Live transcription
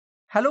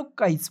Hello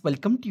guys,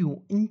 welcome to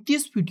you. In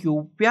this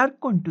video, we are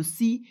going to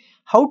see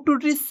how to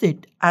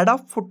reset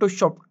Adobe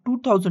Photoshop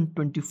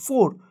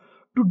 2024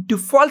 to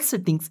default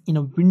settings in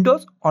a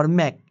Windows or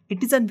Mac.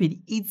 It is a very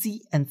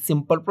easy and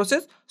simple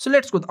process. So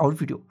let's go to our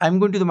video. I'm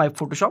going to my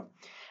Photoshop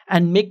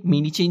and make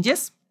many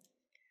changes.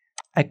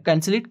 I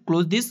cancel it,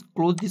 close this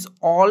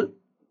all.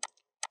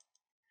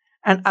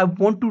 And I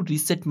want to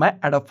reset my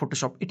Adobe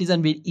Photoshop. It is a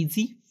very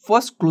easy.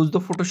 First, close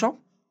the Photoshop.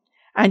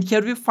 And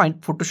here we find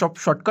Photoshop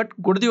shortcut.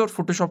 Go to your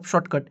Photoshop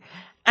shortcut,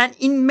 and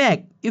in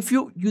Mac, if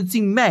you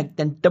using Mac,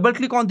 then double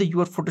click on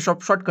your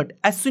Photoshop shortcut.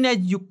 As soon as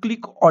you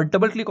click or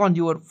double click on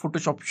your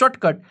Photoshop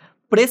shortcut,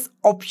 press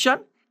Option,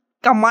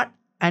 Command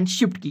and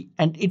Shift key,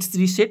 and it's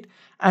reset.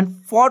 And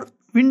for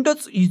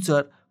Windows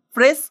user,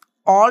 press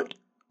Alt,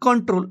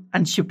 Ctrl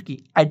and Shift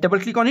key. I double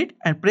click on it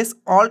and press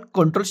Alt,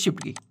 Ctrl,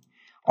 Shift key.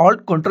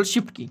 Alt, Ctrl,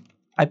 Shift key.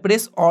 I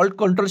press Alt,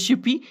 Ctrl,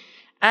 Shift key.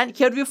 And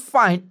here we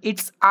find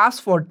it's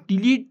asked for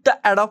delete the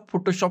Adobe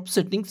Photoshop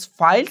settings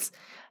files.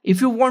 If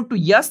you want to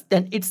yes,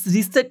 then it's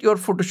reset your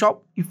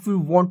Photoshop. If you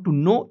want to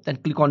no, then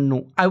click on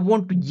no. I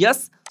want to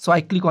yes, so I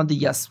click on the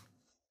yes.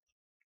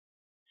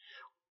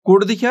 Go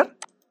to here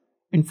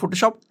in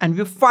Photoshop and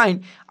we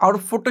find our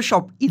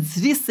Photoshop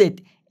is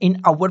reset in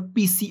our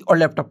PC or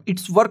laptop.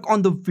 It's work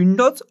on the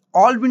Windows,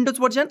 all Windows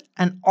version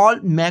and all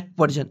Mac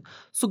version.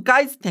 So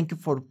guys, thank you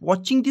for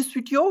watching this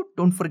video.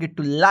 Don't forget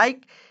to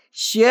like,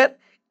 share,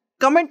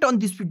 comment on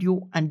this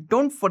video and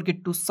don't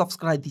forget to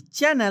subscribe the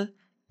channel.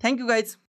 Thank you guys.